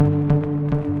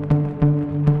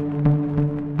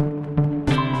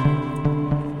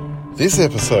This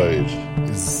episode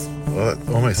is, well, it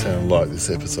almost sounded like this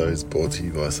episode is brought to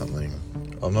you by something.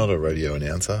 I'm not a radio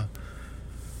announcer,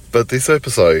 but this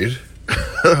episode,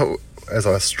 as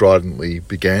I stridently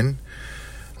began,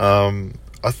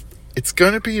 it's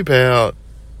going to be about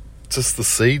just the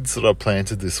seeds that I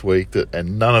planted this week,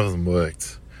 and none of them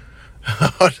worked.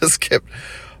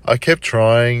 I kept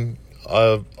trying.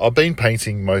 I've been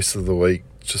painting most of the week,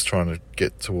 just trying to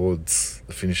get towards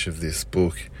the finish of this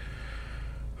book.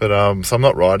 But so I'm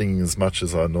not writing as much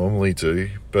as I normally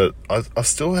do, but I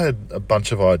still had a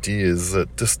bunch of ideas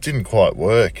that just didn't quite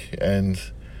work, and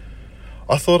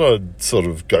I thought I'd sort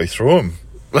of go through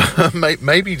them.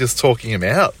 Maybe just talking them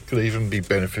out could even be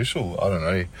beneficial. I don't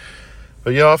know.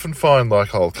 But yeah, I often find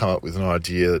like I'll come up with an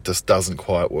idea that just doesn't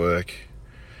quite work,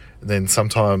 and then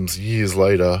sometimes years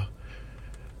later,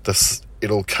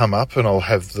 it'll come up and I'll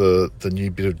have the new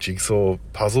bit of jigsaw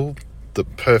puzzle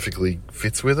that perfectly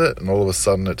fits with it, and all of a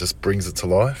sudden it just brings it to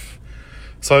life.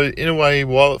 So in a way,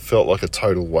 while it felt like a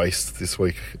total waste this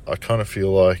week, I kind of feel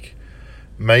like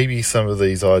maybe some of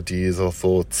these ideas or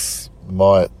thoughts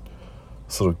might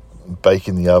sort of bake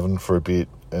in the oven for a bit,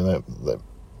 and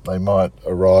they might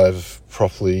arrive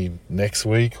properly next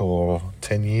week or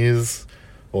 10 years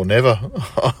or never.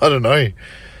 I don't know.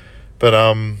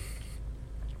 But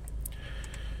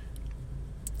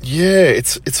yeah,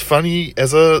 it's funny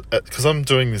because I'm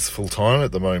doing this full time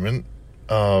at the moment.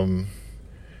 I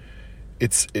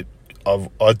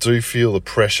do feel the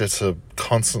pressure to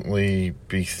constantly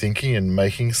be thinking and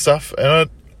making stuff, and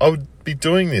I would be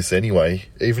doing this anyway.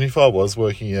 Even if I was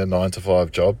working a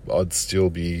 9-to-5 job,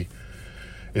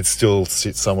 it'd still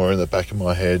sit somewhere in the back of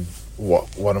my head.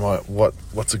 What's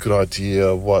a good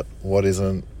idea? What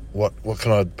isn't? What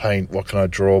can I paint? What can I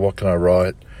draw? What can I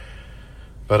write?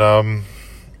 But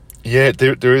yeah,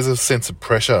 there is a sense of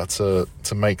pressure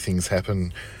to make things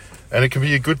happen, and it can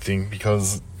be a good thing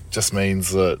because it just means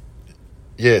that,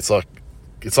 yeah, it's like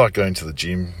going to the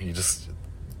gym.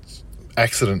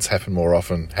 Accidents happen more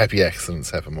often. Happy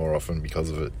accidents happen more often because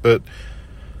of it. But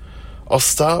I'll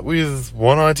start with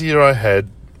one idea I had.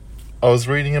 I was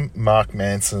reading a Mark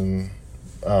Manson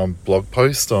blog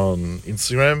post on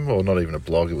Instagram, or not even a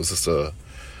blog. It was just a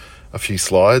few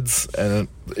slides, and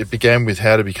it began with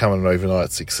how to become an overnight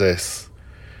success.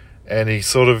 And he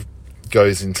sort of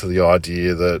goes into the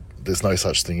idea that there's no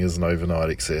such thing as an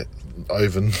overnight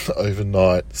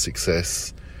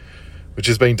success, which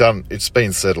has been done. It's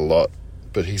been said a lot,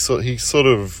 but he sort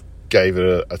of gave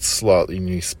it a slightly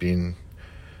new spin.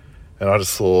 And I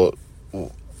just thought, I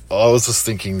was just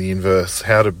thinking the inverse,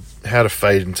 how to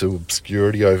fade into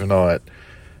obscurity overnight.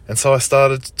 And so I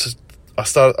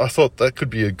thought that could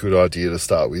be a good idea to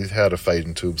start with, how to fade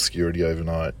into obscurity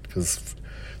overnight, because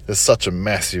there's such a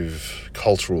massive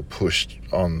cultural push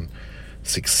on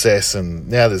success, and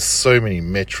now there's so many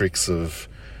metrics of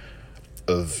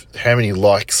how many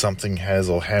likes something has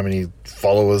or how many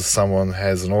followers someone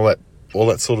has, and all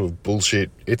that sort of bullshit.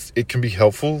 It can be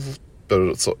helpful, but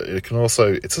it can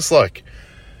also, it's just like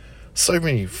so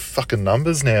many fucking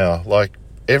numbers now. Like,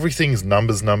 everything's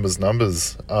numbers,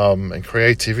 and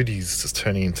creativity is just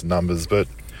turning into numbers. But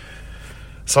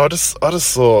so I just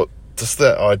thought, just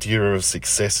that idea of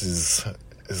success is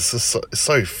just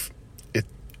so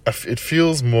it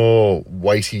feels more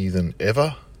weighty than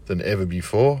ever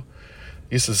before.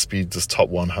 It used to just be just top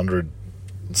 100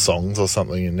 songs or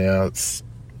something, and now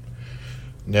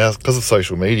because of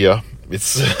social media,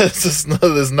 it's just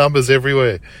there's numbers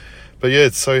everywhere. But yeah,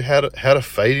 so how to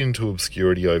fade into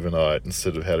obscurity overnight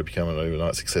instead of how to become an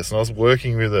overnight success. And I was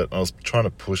working with it, and I was trying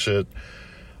to push it.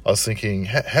 I was thinking,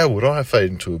 how would I fade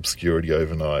into obscurity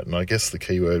overnight? And I guess the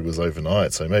key word was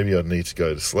overnight. So maybe I'd need to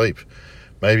go to sleep.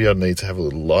 Maybe I'd need to have a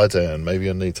little lie down. Maybe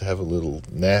I'd need to have a little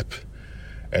nap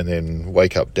and then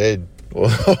wake up dead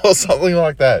or something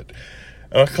like that.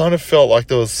 And I kind of felt like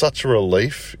there was such a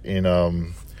relief in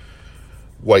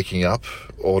waking up,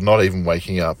 or not even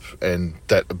waking up, and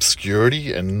that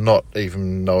obscurity and not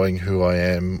even knowing who I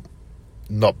am,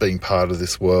 not being part of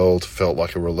this world, felt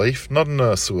like a relief. Not in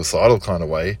a suicidal kind of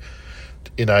way,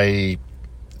 in a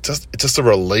just a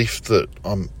relief that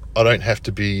I don't have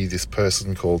to be this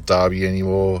person called Darby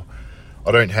anymore.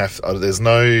 There's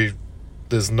no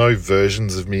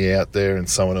versions of me out there in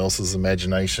someone else's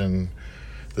imagination.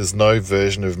 There's no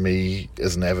version of me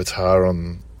as an avatar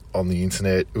on the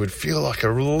internet. It would feel like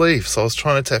a relief. So I was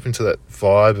trying to tap into that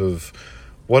vibe of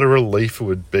what a relief it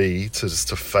would be to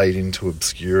fade into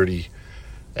obscurity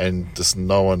and just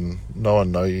no one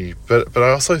know you. But I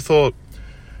also thought,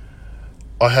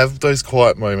 I have those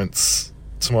quiet moments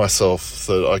to myself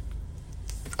that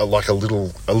I like a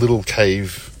little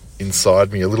cave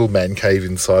inside me, a little man cave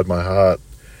inside my heart,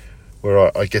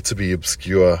 where I get to be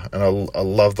obscure, and I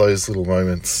love those little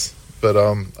moments. But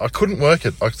I couldn't work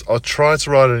it. I tried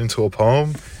to write it into a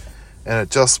poem, and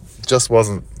it just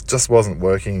wasn't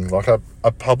working. Like I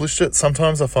published it.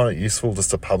 Sometimes I find it useful just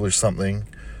to publish something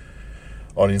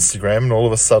on Instagram, and all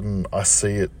of a sudden I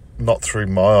see it not through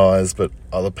my eyes but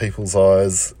other people's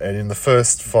eyes, and in the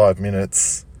first 5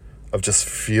 minutes of just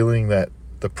feeling that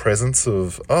the presence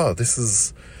of, this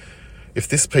is, if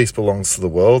this piece belongs to the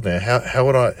world now, how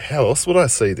else would I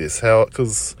see this?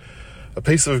 Because a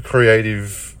piece of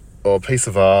creative or a piece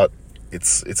of art,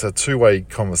 it's a two-way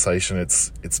conversation.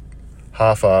 It's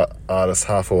half artist,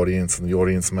 half audience, and the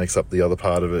audience makes up the other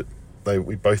part of it.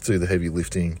 We both do the heavy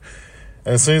lifting.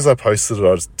 And as soon as I posted it,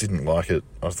 I just didn't like it.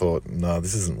 I thought, no,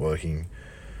 this isn't working.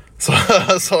 So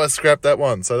I scrapped that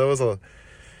one. So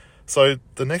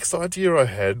the next idea I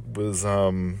had was,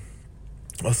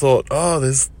 I thought,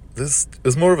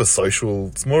 there's more of a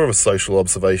social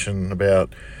observation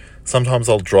about, sometimes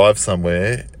I'll drive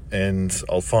somewhere and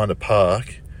I'll find a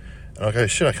park and I go,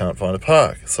 shit, I can't find a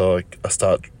park. So I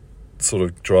start sort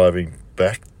of driving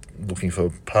back looking for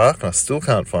a park, and I still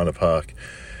can't find a park.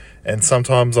 And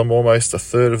sometimes I'm almost a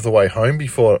third of the way home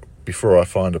before I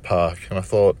find a park. And I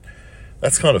thought,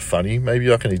 that's kind of funny.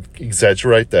 Maybe I can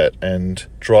exaggerate that and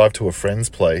drive to a friend's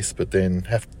place, but then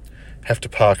have to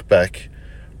park back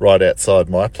right outside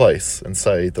my place and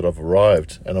say that I've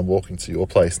arrived and I'm walking to your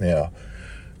place now.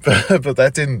 But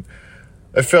that didn't.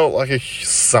 It felt like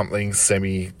something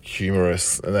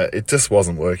semi-humorous, and that it just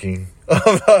wasn't working.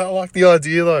 I like the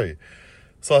idea though,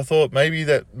 so I thought maybe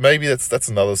that's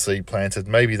another seed planted.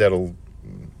 Maybe that'll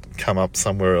come up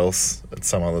somewhere else at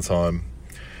some other time.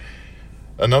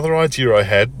 Another idea I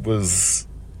had was,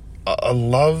 I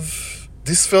love,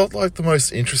 this felt like the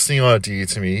most interesting idea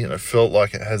to me, and it felt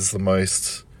like it has the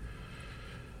most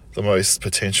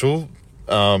potential,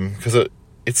 because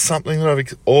it's something that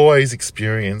I've always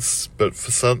experienced, but for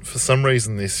some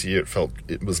reason this year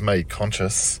it was made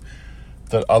conscious,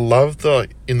 that I love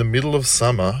in the middle of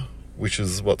summer, which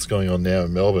is what's going on now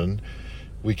in Melbourne,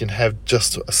 we can have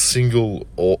just a single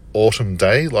autumn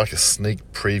day, like a sneak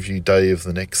preview day of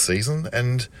the next season.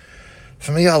 And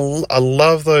for me, I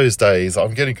love those days.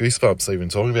 I'm getting goosebumps even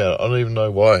talking about it. I don't even know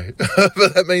why,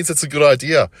 but that means it's a good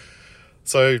idea.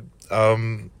 So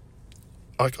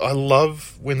I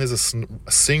love when there's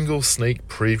a single sneak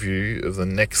preview of the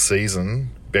next season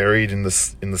buried in the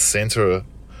center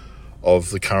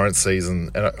of the current season.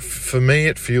 And for me,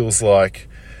 it feels like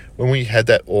when we had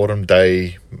that autumn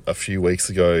day a few weeks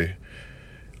ago,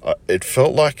 it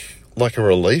felt like a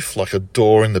relief, like a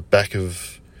door in the back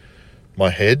of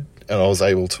my head, and I was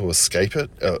able to escape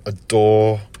it. A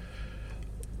door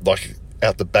like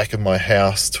out the back of my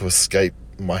house to escape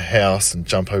my house and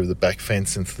jump over the back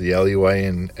fence into the alleyway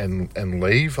and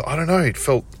leave. I don't know, it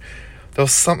felt,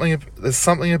 there's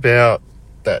something about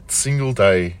that single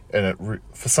day, and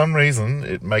for some reason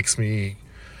it makes me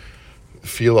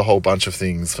feel a whole bunch of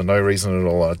things for no reason at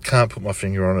all. I can't put my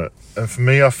finger on it, and for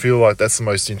me, I feel like that's the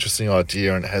most interesting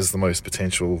idea and it has the most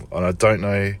potential, and I don't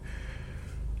know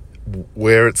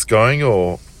where it's going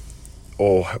or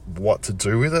what to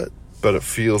do with it, but it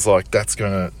feels like that's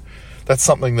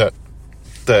something that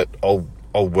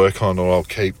I'll work on, or I'll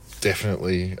keep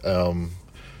definitely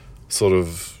sort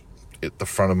of at the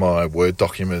front of my Word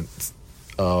document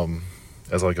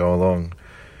as I go along.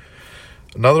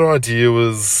 Another idea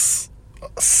was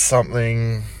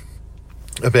something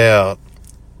about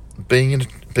being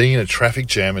in a traffic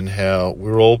jam, and how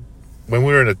when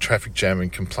we're in a traffic jam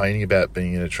and complaining about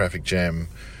being in a traffic jam,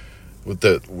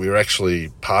 that we're actually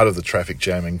part of the traffic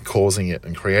jam and causing it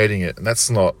and creating it. And that's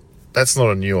not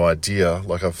a new idea.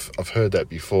 Like I've heard that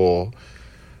before,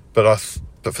 but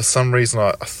for some reason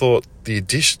I thought the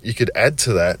addition, you could add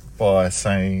to that by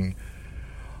saying,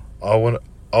 I'm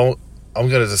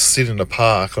going to just sit in a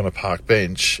park on a park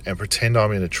bench and pretend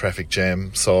I'm in a traffic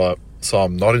jam, so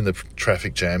I'm not in the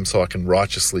traffic jam, so I can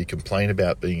righteously complain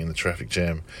about being in the traffic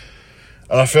jam.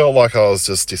 And I felt like I was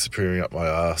just disappearing up my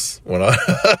ass when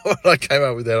I came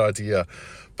up with that idea,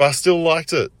 but I still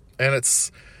liked it, and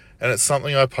it's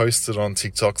something I posted on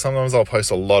TikTok. Sometimes I'll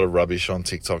post a lot of rubbish on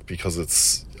TikTok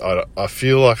because I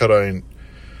feel like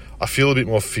I feel a bit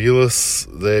more fearless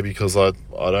there, because I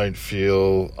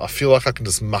feel like I can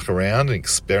just muck around and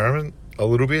experiment a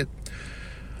little bit.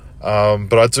 But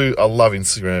I love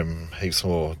Instagram heaps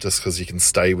more, just because you can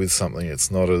stay with something. It's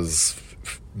not as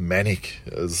manic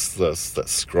as that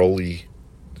scrolly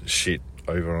shit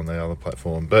over on the other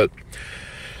platform. But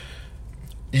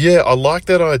yeah, I like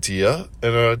that idea,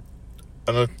 but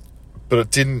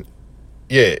it didn't.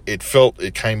 Yeah,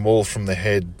 it came all from the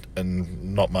head,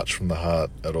 and not much from the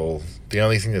heart at all. The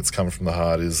only thing that's come from the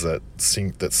heart is that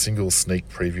single sneak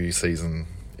preview season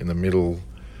in the middle,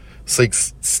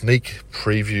 sneak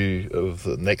preview of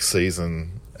the next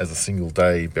season as a single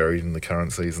day buried in the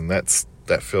current season.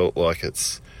 That felt like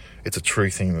it's a true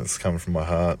thing that's come from my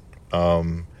heart.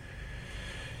 And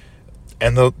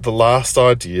the last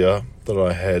idea that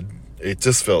I had,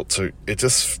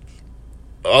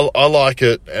 I like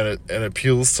it, and it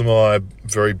appeals to my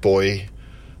very boy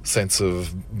sense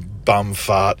of bum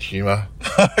fart humour.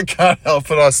 I can't help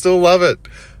it. I still love it.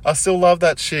 I still love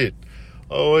that shit.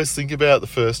 I always think about the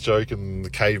first joke and the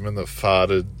caveman that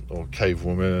farted, or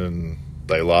cavewoman, and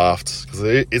they laughed, because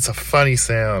it's a funny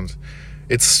sound.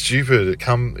 It's stupid. It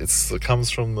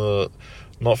comes from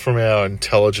not from our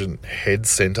intelligent head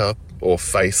centre or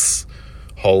face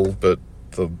hole, but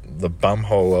the bum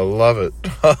hole. I love it.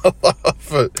 I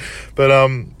love it.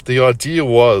 But the idea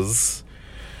was,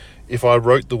 if I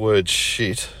wrote the word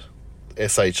shit,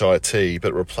 S-H-I-T,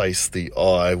 but replaced the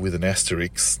I with an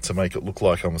asterisk to make it look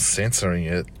like I'm censoring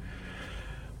it,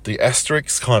 the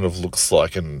asterisk kind of looks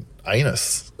like an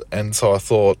anus. And so I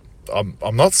thought,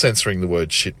 I'm not censoring the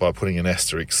word shit by putting an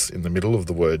asterisk in the middle of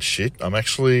the word shit. I'm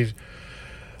actually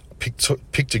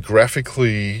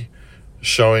pictographically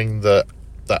showing the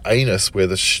anus where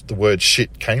the word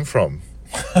shit came from.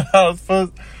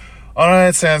 But I know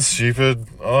it sounds stupid.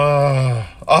 I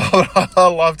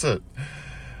loved it.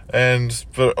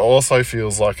 But it also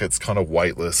feels like it's kind of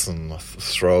weightless and a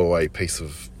throwaway piece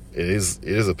of... It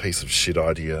is a piece of shit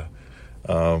idea.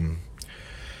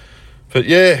 But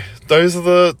yeah, those are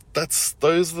the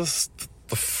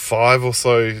 5 or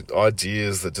so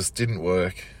ideas that just didn't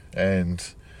work. And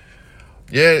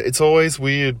yeah, it's always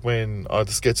weird when I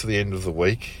just get to the end of the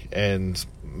week and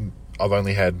I've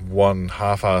only had one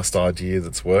half-assed idea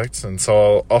that's worked, and so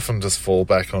I'll often just fall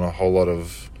back on a whole lot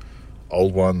of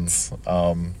old ones,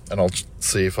 and I'll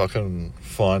see if I can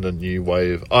find a new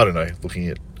way of, I don't know, looking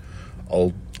at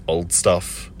old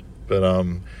stuff. But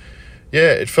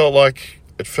yeah, it felt like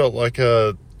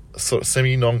a sort of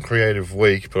semi-non-creative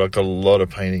week, but I got a lot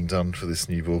of painting done for this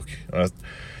new book, and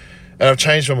I've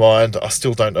changed my mind. I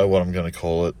still don't know what I'm going to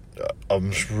call it.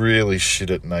 I'm really shit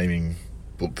at naming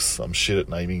books. I'm shit at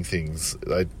naming things.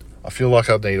 I feel like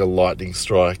I need a lightning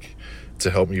strike to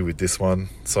help me with this one,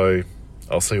 so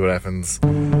I'll see what happens.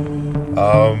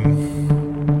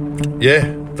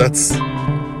 Yeah, that's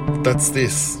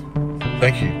this.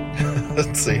 Thank you.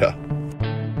 See ya.